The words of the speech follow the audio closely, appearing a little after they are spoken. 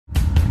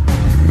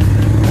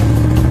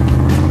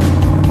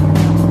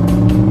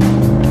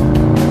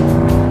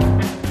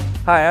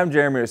Hi, I'm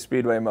Jeremy with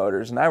Speedway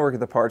Motors and I work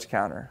at the parts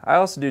counter. I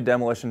also do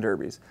demolition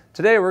derbies.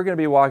 Today we're going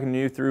to be walking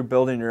you through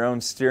building your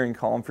own steering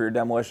column for your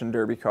demolition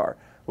derby car.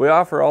 We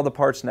offer all the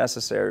parts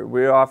necessary.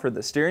 We offer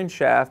the steering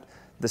shaft,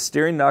 the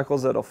steering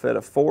knuckles that'll fit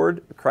a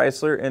Ford, a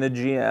Chrysler, and a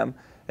GM,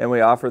 and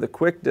we offer the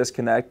quick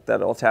disconnect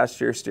that'll attach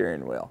to your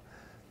steering wheel.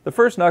 The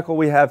first knuckle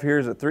we have here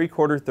is a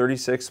 3/4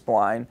 36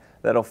 spline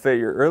that'll fit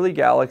your early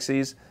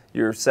Galaxies,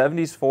 your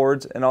 70s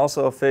Fords, and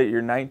also fit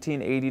your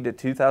 1980 to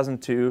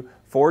 2002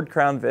 Ford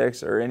Crown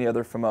Vics or any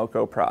other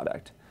Fomoco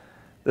product.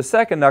 The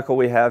second knuckle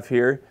we have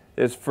here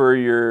is for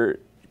your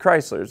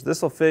Chryslers.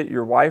 This will fit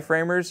your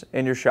Y-framers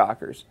and your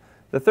shockers.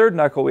 The third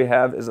knuckle we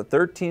have is a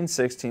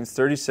 13/16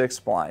 36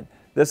 spline.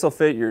 This will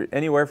fit your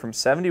anywhere from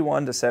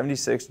 71 to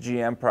 76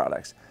 GM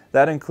products.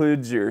 That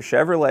includes your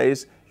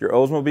Chevrolets, your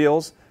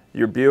Oldsmobiles,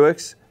 your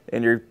Buicks,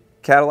 and your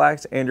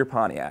Cadillacs and your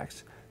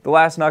Pontiacs. The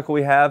last knuckle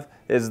we have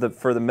is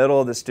for the middle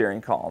of the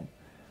steering column.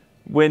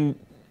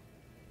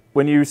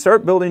 When you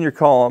start building your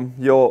column,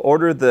 you'll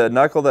order the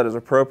knuckle that is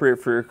appropriate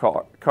for your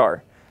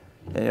car.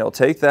 And you'll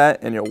take that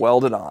and you'll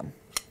weld it on.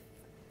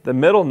 The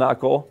middle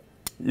knuckle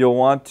you'll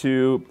want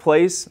to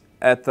place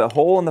at the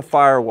hole in the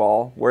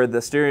firewall where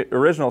the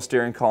original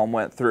steering column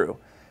went through.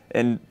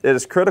 And it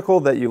is critical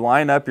that you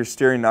line up your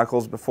steering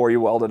knuckles before you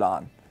weld it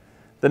on.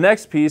 The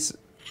next piece,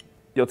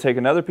 you'll take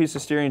another piece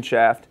of steering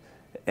shaft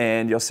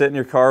and you'll sit in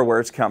your car where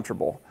it's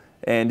comfortable.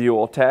 And you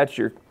will attach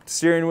your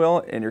steering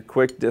wheel and your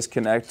quick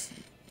disconnect.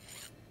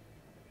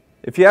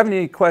 If you have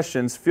any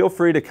questions, feel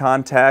free to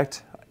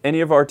contact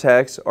any of our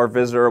techs or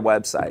visit our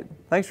website.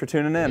 Thanks for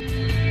tuning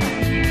in.